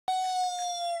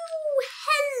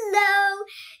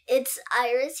it's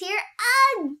Iris here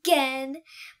again,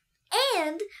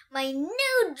 and my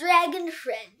new dragon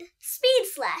friend, Speed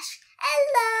Slash.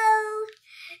 Hello!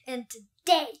 And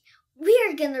today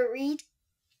we're gonna read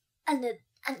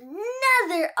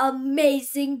another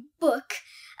amazing book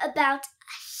about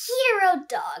a hero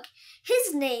dog.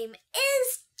 His name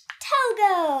is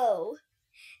Togo,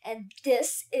 and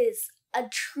this is a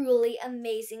truly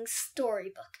amazing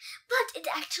storybook, but it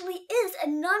actually is a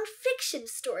non-fiction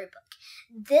storybook.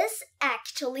 This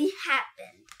actually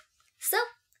happened. So,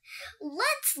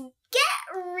 let's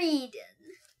get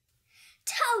reading.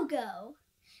 Togo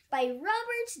by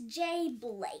Robert J.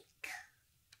 Blake.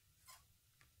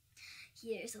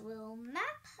 Here's a little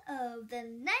map of the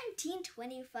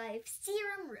 1925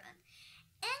 Serum run.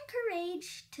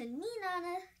 Anchorage to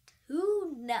Ninana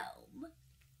to Nome.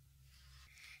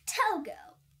 Togo.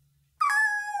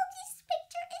 Oh, this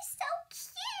picture is so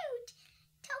cute.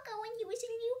 Togo when he was a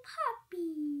new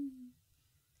puppy.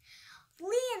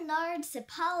 Leonard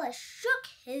Sepala shook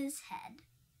his head.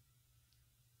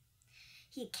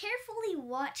 He carefully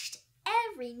watched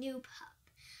every new pup,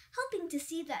 hoping to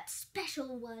see that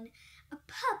special one, a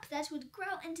pup that would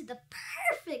grow into the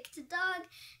perfect dog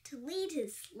to lead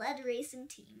his sled racing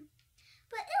team.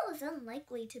 But it was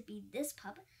unlikely to be this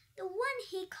pup, the one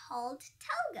he called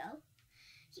Togo.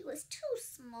 He was too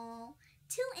small,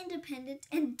 too independent,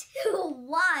 and too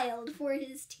wild for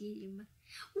his team.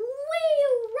 Wee!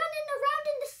 Running around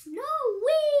in the snow!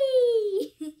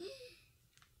 Wee!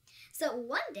 So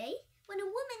one day, when a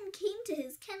woman came to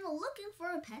his kennel looking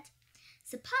for a pet,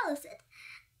 Sepala said,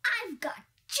 "I've got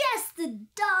just the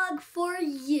dog for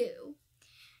you."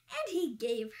 And he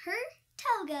gave her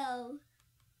Togo.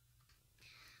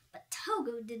 But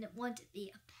Togo didn't want to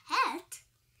be a pet.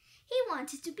 He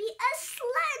wanted to be a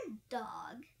sled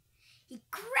dog. He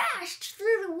crashed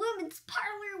through the woman's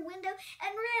parlor window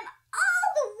and ran all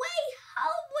the way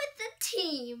home with the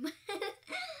team.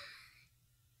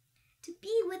 To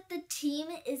be with the team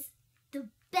is the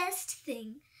best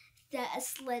thing that a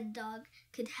sled dog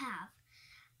could have.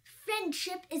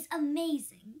 Friendship is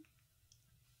amazing.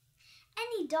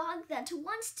 Any dog that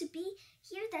wants to be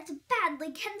here that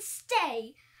badly can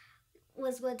stay,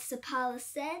 was what Sepala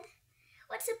said.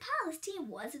 What Sepala's team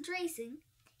wasn't racing.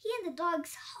 He and the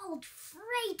dogs hauled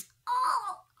freight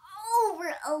all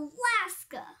over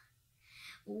Alaska.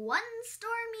 One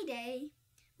stormy day,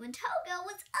 when Togo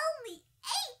was only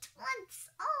 8 months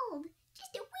old,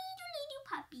 just a wee new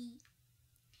puppy,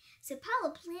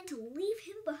 Sepala planned to leave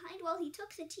him behind while he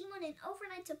took the team on an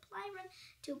overnight supply run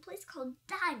to a place called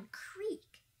Dime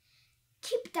Creek.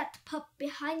 "Keep that pup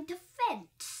behind the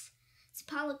fence,"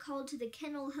 Sepala called to the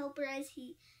kennel helper as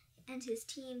he and his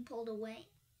team pulled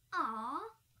away.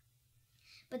 Aww.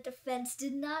 But the fence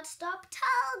did not stop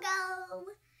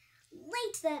Togo.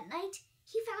 Late that night,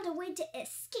 he found a way to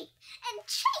escape and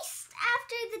chased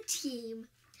after the team.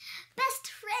 Best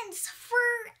friends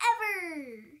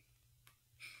forever.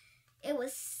 It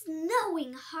was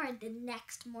snowing hard the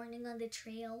next morning on the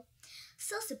trail,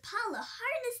 so Sepala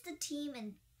harnessed the team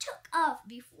and took off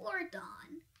before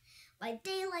dawn. By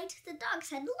daylight, the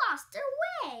dogs had lost their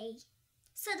way.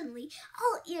 Suddenly,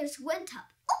 all ears went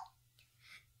up. Oh!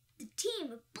 The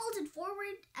team bolted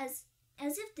forward as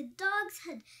if the dogs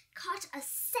had caught a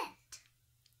scent.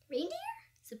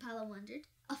 Reindeer? Sepala wondered.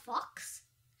 A fox?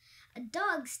 A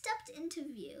dog stepped into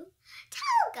view.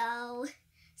 Togo!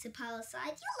 Sepala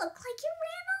sighed. "You look like you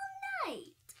ran all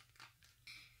night."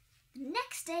 The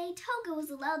next day, Togo was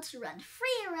allowed to run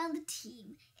free around the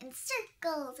team in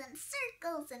circles and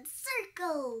circles and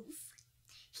circles.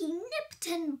 He nipped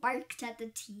and barked at the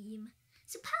team.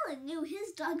 Sepala knew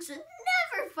his dogs would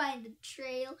never find the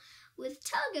trail with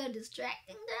Togo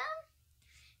distracting them.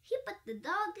 He put the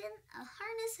dog in a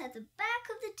harness at the back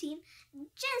of the team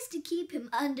just to keep him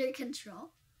under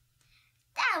control.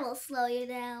 "That will slow you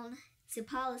down,"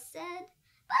 Sepala said,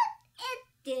 but it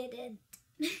didn't.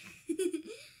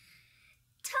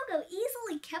 Togo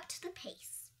easily kept the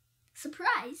pace.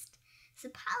 Surprised,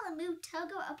 Sepala moved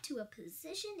Togo up to a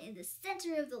position in the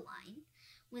center of the line.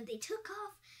 When they took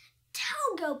off,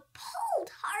 Togo pulled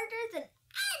harder than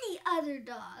any other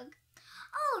dog.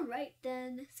 "All right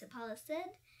then," Sepala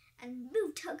said, and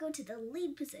moved Togo to the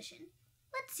lead position.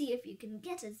 "Let's see if you can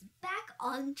get us back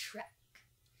on track."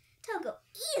 Togo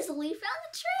easily found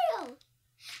the trail.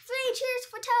 3 cheers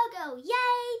for Togo!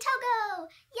 Yay, Togo!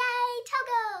 Yay,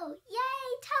 Togo!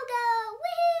 Yay, Togo!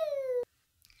 Woohoo!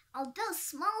 Although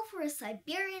small for a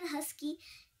Siberian Husky,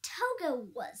 Togo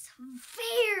was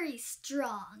very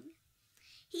strong.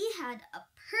 He had a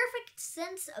perfect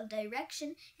sense of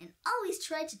direction and always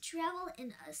tried to travel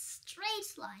in a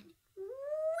straight line.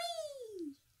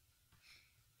 Whee!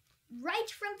 right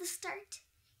from the start,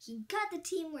 he got the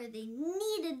team where they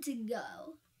needed to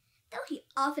go, though he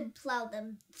often plowed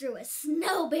them through a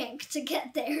snowbank to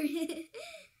get there.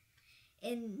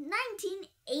 In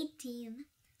 1918,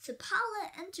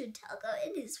 Sapala entered Togo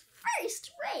in his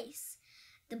first race,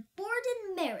 the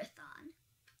Borden Marathon.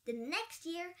 The next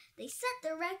year, they set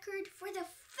the record for the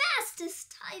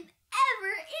fastest time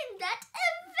ever in that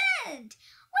event.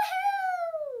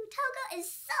 Woohoo! Togo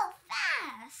is so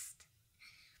fast.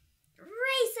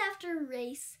 Race after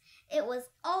race, it was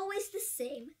always the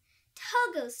same.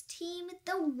 Togo's team,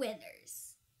 the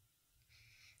winners.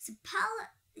 Sapala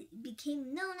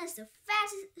became known as the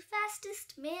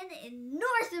fastest man in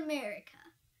North America.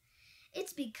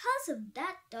 It's because of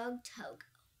that dog Togo,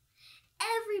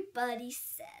 everybody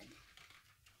said.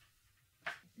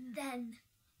 Then,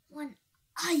 one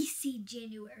icy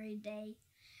January day,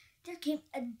 there came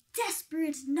a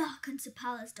desperate knock on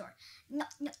Sapala's door.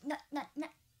 Knock, knock, knock, knock,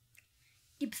 knock.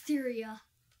 Diphtheria,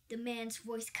 the man's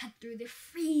voice cut through the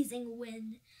freezing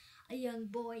wind. A young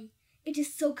boy. It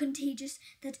is so contagious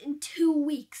that in 2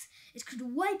 weeks it could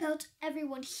wipe out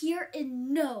everyone here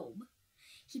in Nome.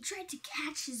 He tried to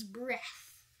catch his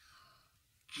breath.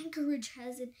 Anchorage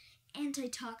has an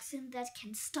antitoxin that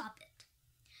can stop it.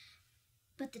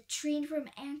 But the train from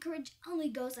Anchorage only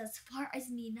goes as far as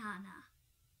Nenana.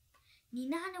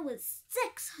 Nenana was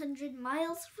 600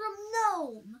 miles from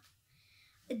Nome.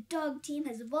 A dog team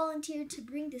has volunteered to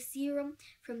bring the serum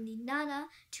from Nenana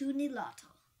to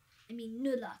Nulato.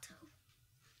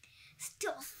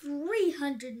 Still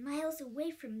 300 miles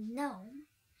away from Nome.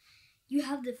 You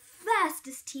have the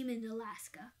fastest team in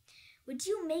Alaska. Would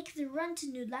you make the run to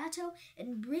Nulato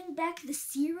and bring back the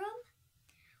serum?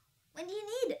 When do you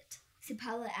need it?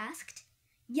 Sapala asked.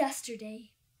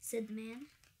 Yesterday, said the man.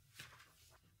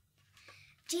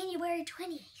 January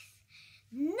 28th,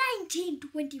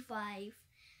 1925.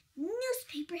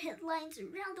 Newspaper headlines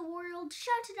around the world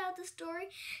shouted out the story,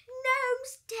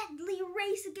 Nome's deadly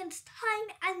race against time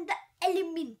and the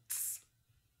elements.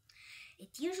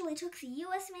 It usually took the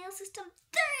U.S. mail system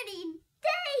 30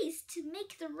 days to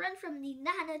make the run from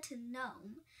Nenana to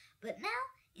Nome. But now,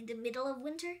 in the middle of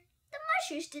winter, the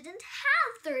mushers didn't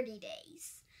have 30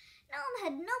 days. Nome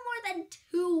had no more than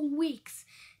 2 weeks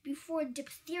before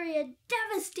diphtheria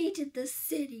devastated the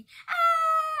city.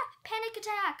 Panic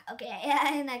attack! Okay,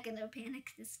 I'm not gonna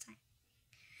panic this time.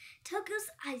 Togo's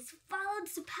eyes followed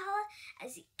Sapala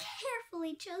as he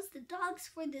carefully chose the dogs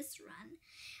for this run.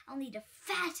 Only the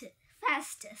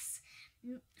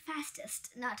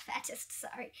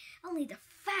only the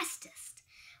fastest,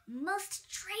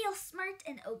 most trail smart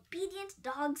and obedient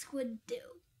dogs would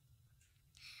do.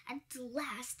 At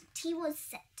last, the team was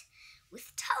set,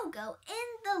 with Togo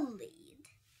in the lead.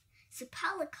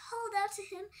 Sapala called out to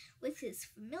him with his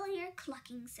familiar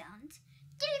clucking sound,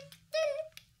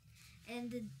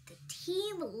 and the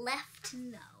team left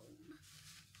Nome.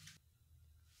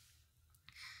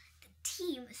 The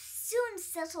team soon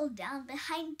settled down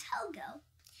behind Togo.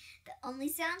 The only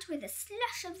sounds were the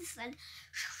slush of the sled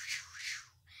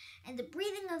and the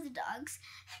breathing of the dogs.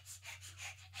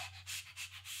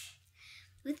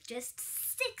 With just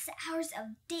 6 hours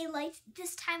of daylight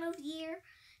this time of year,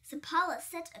 Sapala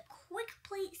set a quick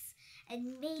pace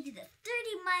and made the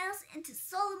 30 miles into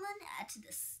Solomon as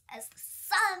the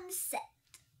sun set.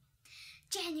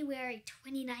 January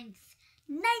 29th,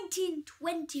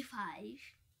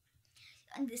 1925.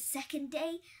 On the second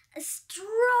day, a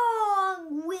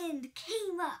strong wind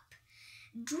came up,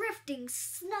 drifting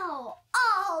snow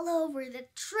all over the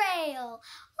trail.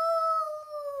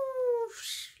 Ooh,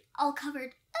 all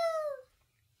covered. Ooh.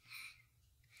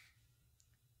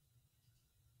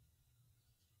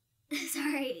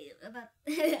 Sorry about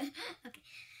okay.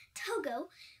 Togo,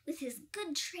 with his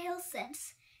good trail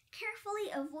sense,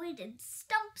 carefully avoided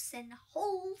stumps and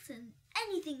holes and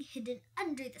anything hidden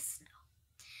under the snow.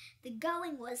 The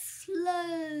going was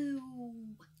slow.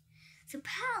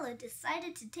 Sapala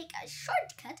decided to take a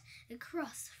shortcut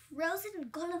across frozen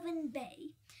Golovin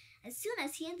Bay. As soon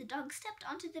as he and the dog stepped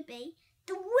onto the bay,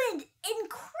 the wind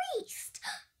increased.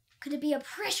 Could it be a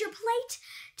pressure plate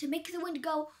to make the wind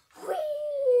go whee?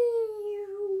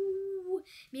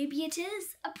 Maybe it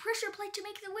is a pressure plate to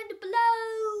make the wind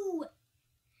blow.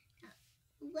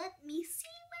 Let me see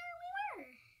where we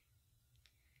were.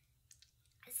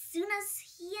 As soon as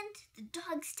he and the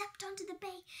dog stepped onto the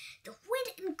bay, the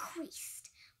wind increased,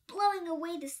 blowing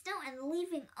away the snow and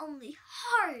leaving only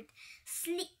hard,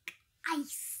 sleek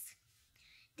ice.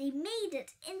 They made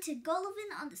it into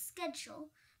Golovin on the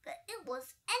schedule, but it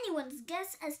was anyone's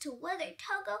guess as to whether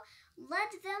Togo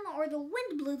led them or the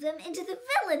wind blew them into the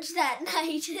village that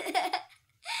night. They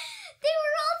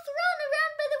were all thrown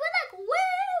around by the wind like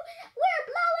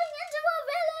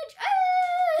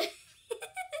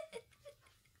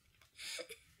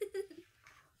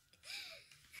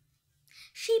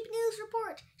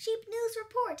keep news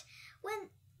report. When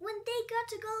they got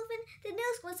to Gullivan, the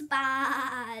news was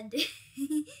bad.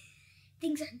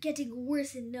 Things are getting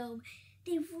worse in Nome.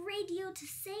 They've radioed to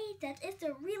say that if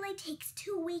the relay takes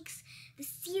 2 weeks, the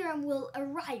serum will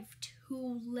arrive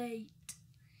too late.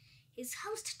 His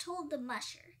host told the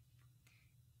musher.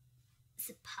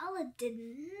 Sapala did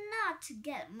not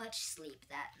get much sleep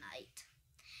that night.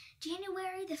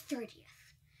 January the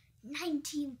 30th,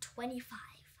 1925.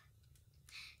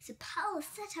 Sapala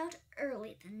set out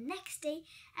early the next day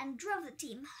and drove the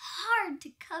team hard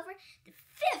to cover the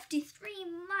 53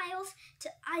 miles to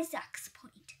Isaac's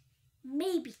Point.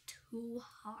 Maybe too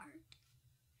hard.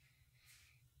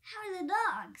 How are the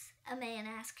dogs? A man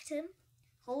asked him.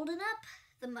 Holding up,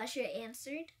 the musher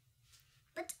answered.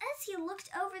 But as he looked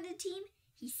over the team,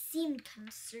 he seemed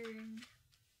concerned.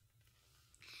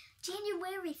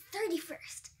 January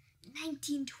 31st,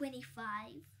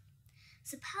 1925.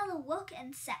 Sapala woke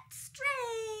and sat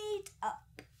straight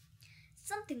up.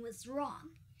 Something was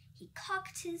wrong. He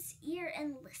cocked his ear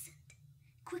and listened.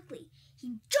 Quickly,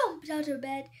 he jumped out of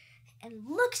bed and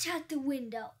looked out the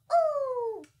window.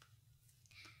 Ooh!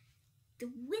 The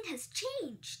wind has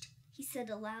changed, he said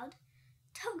aloud.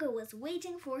 Togo was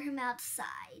waiting for him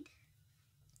outside.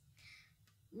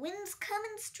 Wind's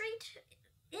coming straight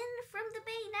in from the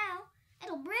bay now.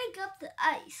 It'll break up the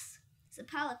ice.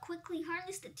 Sapala quickly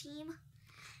harnessed the team.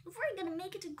 If we're gonna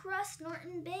make it across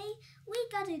Norton Bay, we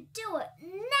gotta do it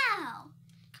now.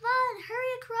 Come on,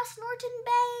 hurry across Norton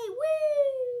Bay.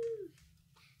 Woo!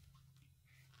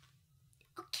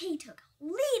 Okay, Togo,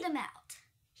 lead him out,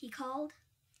 he called.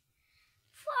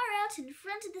 Far out in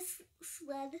front of the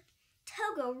sled,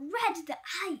 Togo read the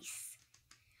ice.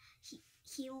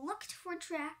 He looked for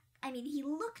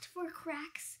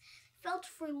cracks, felt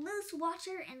for loose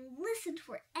water, and listened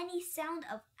for any sound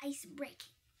of ice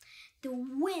breaking. The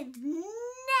wind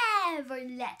never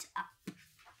let up.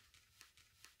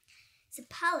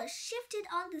 Sapala shifted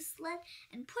on the sled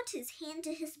and put his hand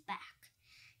to his back.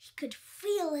 He could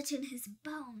feel it in his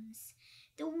bones.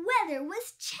 The weather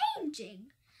was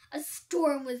changing. A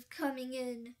storm was coming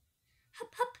in.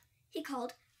 Hup, hup, he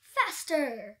called.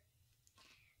 Faster!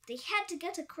 They had to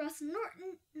get across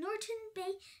Norton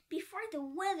Bay before the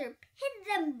weather pinned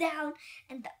them down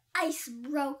and the ice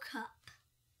broke up.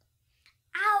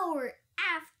 Hour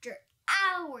after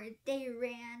hour they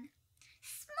ran.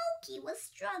 Smokey was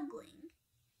struggling.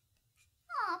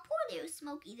 Aw, poor little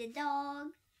Smokey the dog.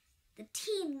 The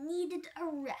team needed a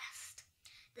rest.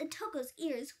 The Togo's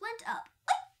ears went up.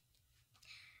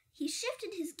 He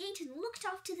shifted his gait and looked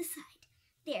off to the side.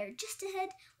 There, just ahead,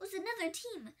 was another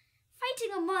team,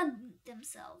 fighting among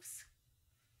themselves.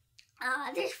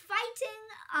 They're fighting.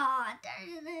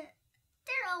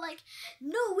 They're all like,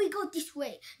 no, we go this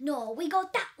way. No, we go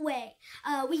that way.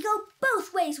 We go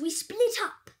both ways. We split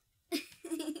up.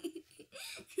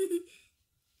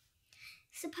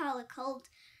 Sapala called,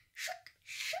 shook,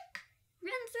 shook,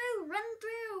 run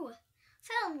through.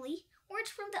 Suddenly, words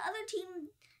from the other team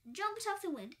jumped off the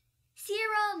wind.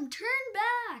 Serum, turn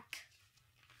back.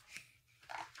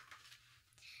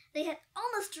 They had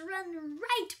almost run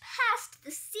right past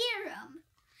the Serum.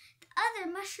 The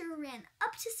other musher ran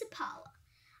up to Sapala.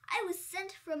 I was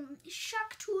sent from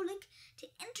Shaktulik to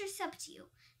intercept you.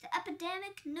 The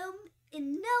epidemic in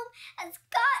Nome has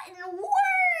gotten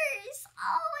worse.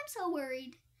 Oh, I'm so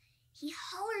worried. He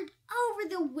hollered over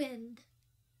the wind.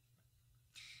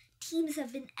 Teams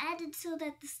have been added so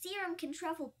that the Serum can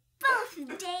travel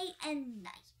both day and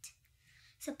night.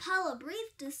 Sapala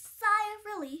breathed a sigh of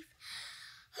relief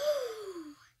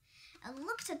and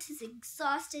looked at his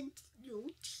exhausted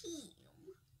team.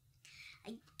 I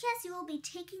guess you will be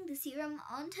taking the Serum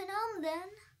on to Nome then.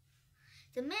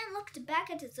 The man looked back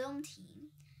at his own team.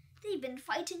 They've been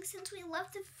fighting since we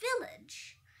left the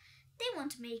village. They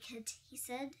won't make it, he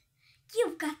said.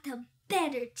 You've got the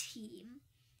better team.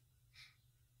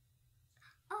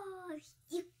 Oh,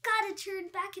 you gotta turn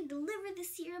back and deliver the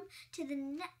Serum to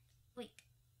the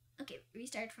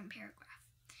restart from paragraph.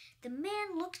 The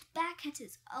man looked back at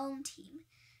his own team.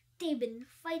 They've been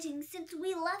fighting since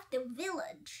we left the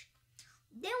village.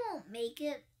 They won't make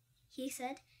it, he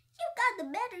said. You got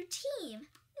the better team.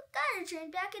 You gotta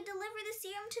turn back and deliver the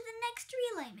Serum to the next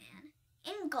relay man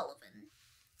in Gullivan.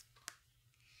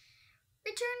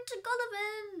 Return to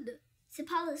Gullivan.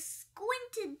 Sapala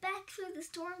squinted back through the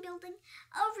storm building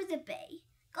over the bay.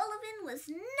 Gullivan was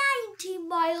 90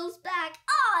 miles back.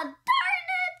 Ah, darn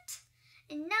it!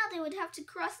 And now they would have to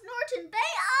cross Norton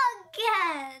Bay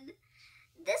again.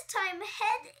 This time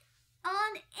head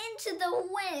on into the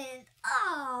wind.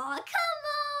 Aw, come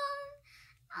on.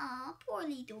 Aw, poor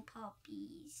little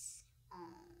puppies.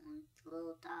 Aw, the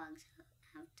little dogs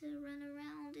have to run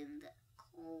around in the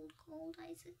cold, cold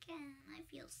ice again. I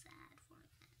feel sad for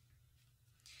him.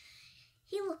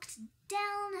 He looked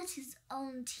down at his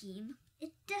own team.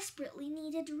 It desperately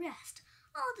needed rest.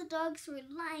 All the dogs were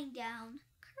lying down,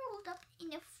 curled up in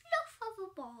a fluff of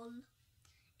a ball.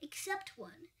 Except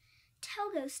one.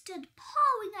 Togo stood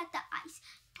pawing at the ice.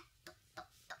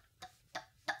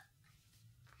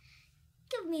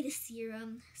 Give me the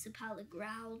serum, Sapala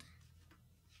growled.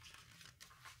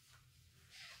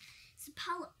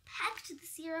 Sapala packed the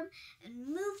serum and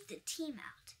moved the team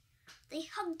out. They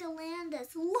hugged the land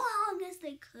as long as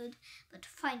they could, but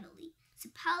finally,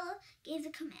 Sapala gave the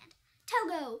command,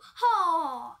 Togo,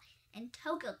 haw! And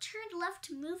Togo turned left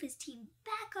to move his team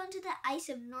back onto the ice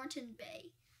of Norton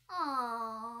Bay.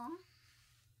 Aww.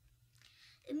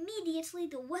 Immediately,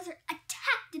 the weather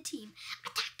attacked the team.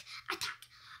 Attack! Attack!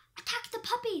 Attack the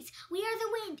puppies! We are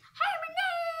the wind!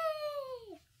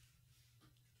 Harmony!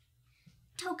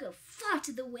 Togo fought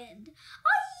the wind.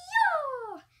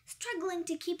 Ay-yo! Struggling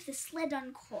to keep the sled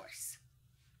on course.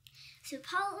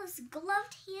 Sapala's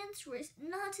gloved hands were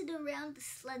knotted around the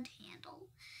sled handle.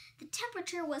 The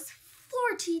temperature was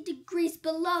 40 degrees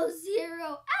below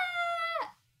zero.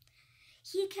 Ah!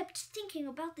 He kept thinking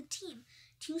about the team.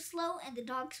 Too slow and the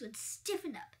dogs would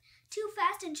stiffen up. Too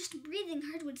fast and just breathing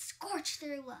hard would scorch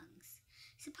their lungs.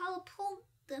 Sapala pulled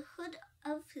the hood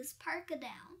of his parka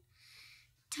down.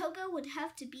 Togo would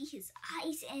have to be his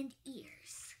eyes and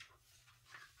ears.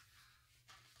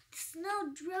 The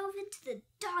snow drove into the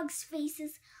dogs'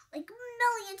 faces like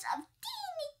millions of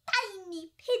teeny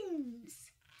tiny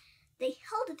pins. They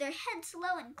held their heads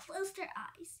low and closed their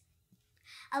eyes,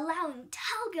 allowing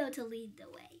Togo to lead the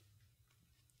way.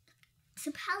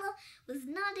 Sapala was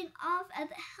nodding off at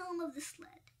the helm of the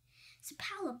sled.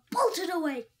 Sapala bolted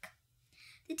awake.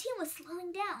 The team was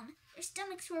slowing down. Their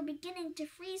stomachs were beginning to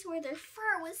freeze where their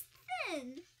fur was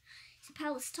thin.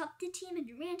 Sapala stopped the team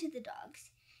and ran to the dogs.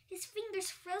 His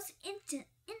fingers froze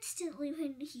instantly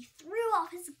when he threw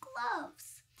off his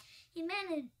gloves.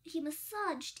 He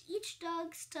massaged each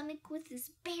dog's stomach with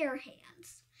his bare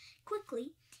hands.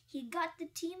 Quickly, he got the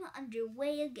team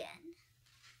underway again.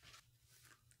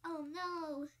 Oh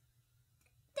no,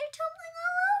 they're tumbling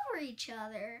all over each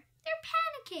other. They're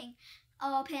panicking.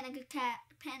 Oh, panic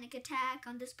attack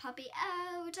on this puppy.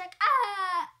 Oh, it's like,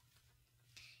 ah!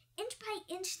 Inch by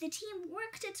inch, the team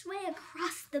worked its way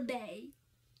across the bay.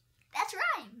 That's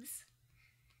rhymes.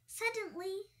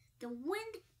 Suddenly, the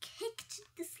wind kicked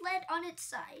the sled on its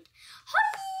side.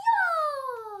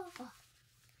 Hi-yo!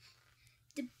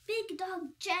 The big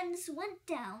dog Jens went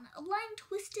down, a line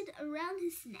twisted around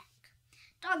his neck.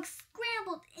 Dogs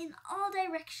scrambled in all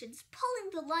directions,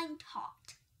 pulling the line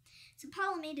taut.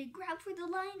 Sapala made a grab for the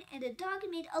line, and a dog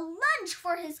made a lunge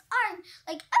for his arm,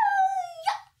 like, oh,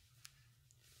 yeah!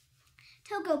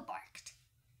 Togo barked.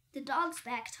 The dogs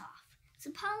backed off.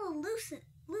 Sapala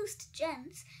loosed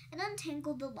Jens and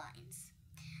untangled the lines.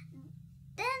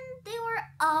 Then they were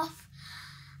off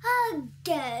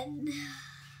again.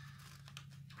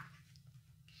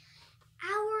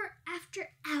 Hour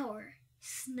after hour,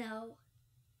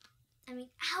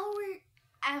 hour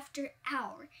after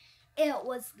hour, it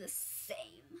was the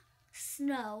same.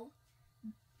 Snow,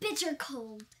 bitter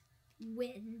cold,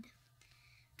 wind.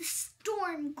 The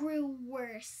storm grew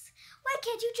worse. Why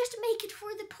can't you just make it for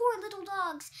the poor little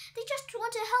dogs? They just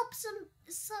want to help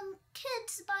some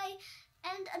kids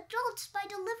and adults by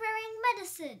delivering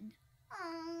medicine.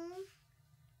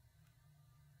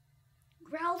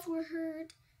 Growls were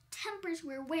heard. Tempers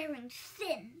were wearing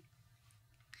thin.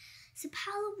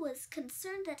 Sapala was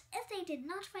concerned that if they did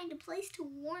not find a place to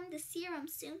warm the serum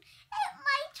soon, it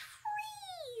might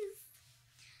freeze.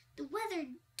 The weather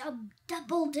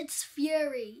doubled its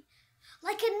fury.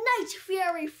 Like a night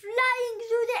fury flying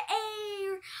through the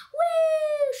air.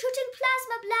 Woo! Shooting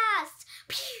plasma blasts.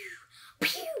 Pew!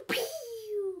 Pew!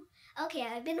 Pew! Okay,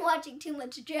 I've been watching too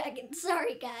much Dragon.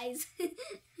 Sorry, guys.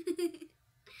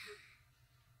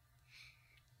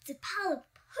 Sapala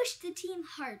pushed the team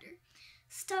harder,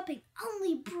 stopping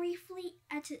only briefly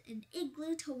at an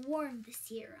igloo to warm the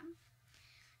serum.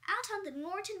 Out on the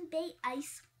Norton Bay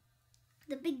ice,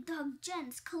 the big dog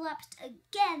Jens collapsed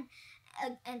again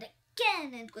and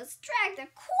again and was dragged a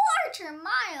quarter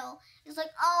mile. He was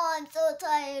like, oh, I'm so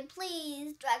tired.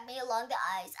 Please drag me along the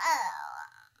ice.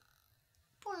 Oh.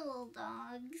 Poor little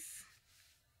dogs.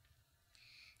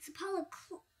 Sapala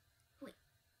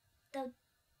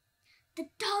The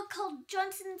dog called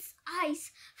Johnson's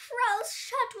eyes froze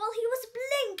shut while he was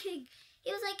blinking.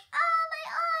 He was like, oh, my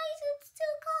eyes, it's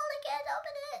too cold, I can't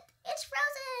open it. It's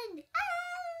frozen.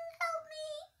 Help me.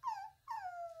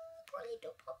 Poor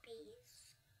little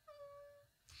puppies.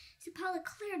 Sapala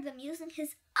cleared them using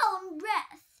his own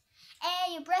breath.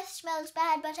 Hey, your breath smells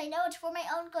bad, but I know it's for my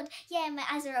own good. Yeah, my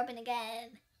eyes are open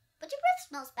again. But your breath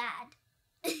smells bad.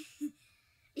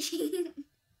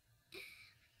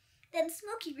 Then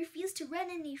Smokey refused to run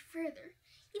any further.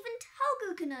 Even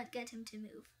Togo could not get him to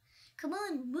move. Come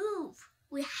on, move.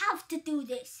 We have to do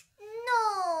this.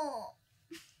 No!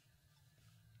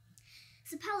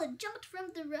 Sapala jumped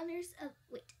from the runners of...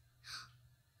 Wait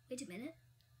a minute.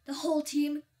 The whole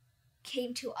team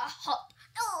came to a halt.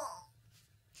 No!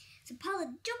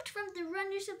 Sapala jumped from the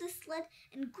runners of the sled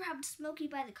and grabbed Smokey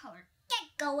by the collar.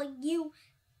 Get going, you!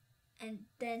 And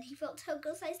then he felt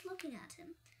Togo's eyes looking at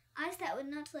him. Eyes that would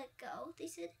not let go. They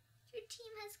said, your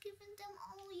team has given them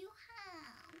all you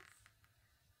have.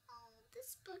 Oh,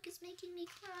 this book is making me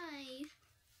cry.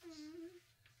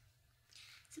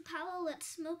 Sapala let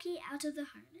Smokey out of the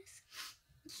harness.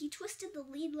 He twisted the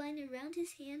lead line around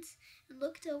his hands and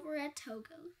looked over at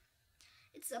Togo.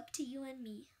 It's up to you and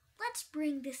me. Let's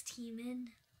bring this team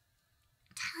in.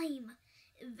 Time,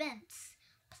 events,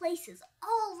 places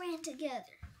all ran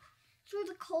together. Through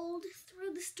the cold,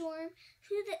 through the storm,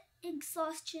 through the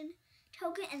exhaustion,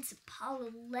 Togo and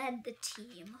Sapala led the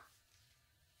team.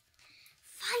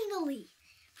 Finally,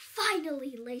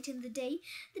 late in the day,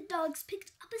 the dogs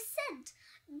picked up a scent.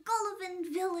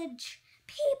 Gullivan village,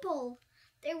 people.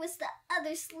 There was the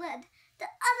other sled, the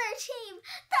other team,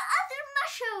 the other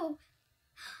musho.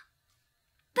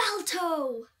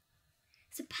 Balto!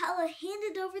 Sapala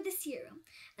handed over the serum.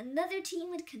 Another team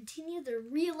would continue the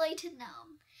relay to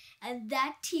Nome. And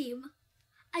that team,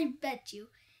 I bet you,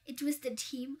 it was the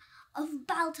team of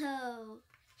Balto.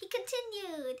 He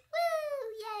continued.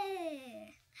 Woo!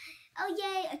 Yay! Oh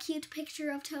yay, a cute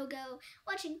picture of Togo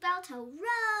watching Balto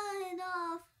run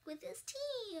off with his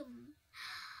team.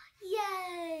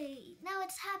 Yay! Now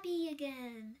it's happy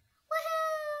again.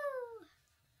 Woohoo!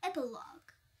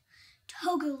 Epilogue.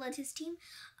 Togo led his team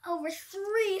over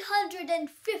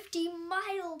 350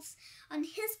 miles on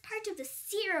his part of the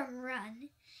Serum run.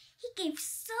 He gave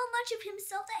so much of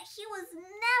himself that he was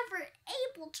never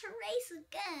able to race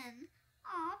again.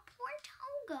 Aw, poor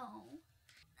Togo.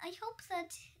 I hope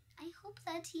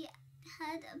that he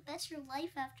had a better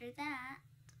life after that.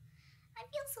 I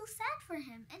feel so sad for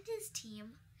him and his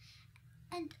team.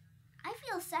 And I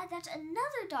feel sad that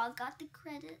another dog got the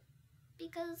credit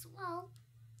because, well,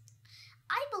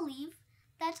 I believe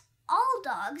that all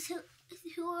dogs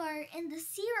who are in the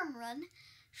Serum run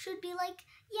should be like,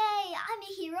 yay, I'm a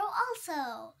hero also.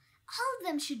 All of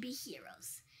them should be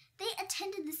heroes. They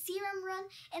attended the Serum run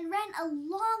and ran a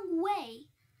long way.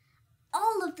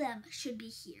 All of them should be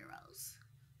heroes.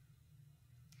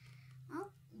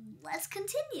 Well, let's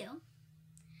continue.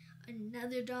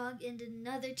 Another dog and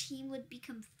another team would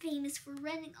become famous for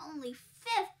running only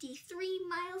 53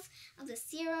 miles of the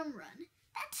Serum run.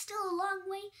 That's still a long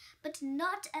way, but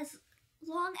not as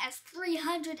long as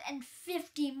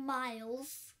 350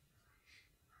 miles.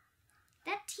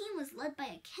 That team was led by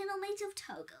a kennelmate of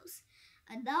Togo's,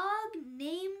 a dog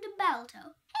named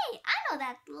Balto. Hey, I know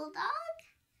that little dog.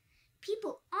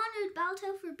 People honored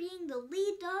Balto for being the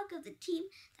lead dog of the team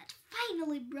that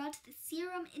finally brought the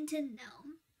Serum into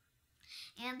Nome.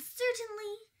 And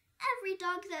certainly, every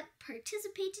dog that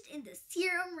participated in the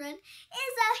Serum run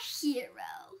is a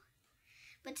hero.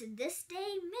 But to this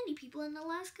day, many people in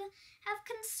Alaska have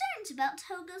concerns about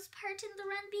Togo's part in the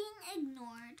run being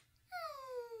ignored.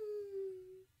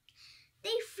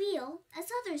 They feel,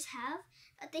 as others have,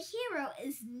 that the hero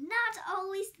is not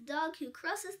always the dog who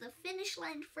crosses the finish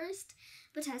line first,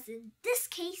 but as in this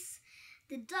case,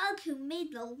 the dog who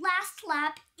made the last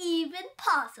lap even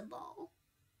possible.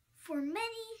 For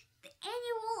many, the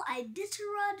annual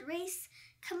Iditarod race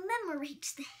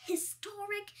commemorates the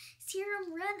historic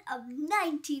Serum run of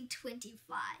 1925.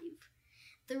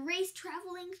 The race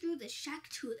traveling through the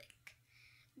Shaktoolik,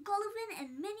 Gullivan,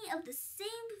 and many of the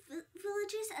same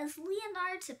villages as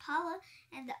Leonard, Sapala,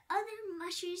 and the other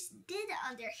mushers did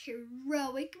on their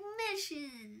heroic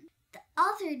mission. The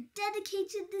author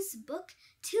dedicated this book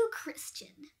to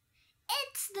Christian.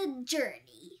 It's the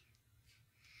journey.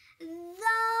 The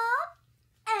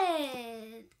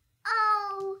end.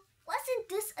 Oh, wasn't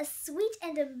this a sweet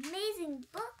and amazing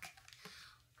book?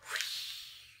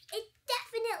 It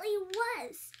definitely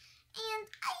was. And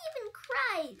I even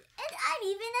cried. And I'm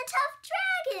even a tough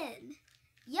dragon.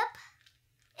 Yup.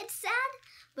 It's sad,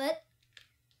 but,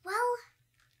 well,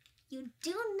 you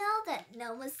do know that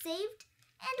Nome was saved.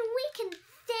 And we can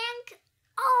thank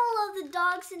all of the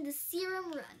dogs in the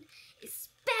Serum run,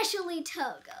 especially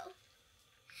Togo.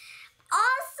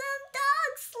 Awesome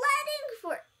dog sledding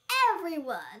for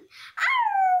everyone. Arr!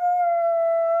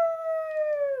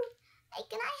 Hey,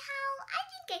 can I have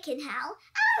can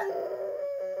howl.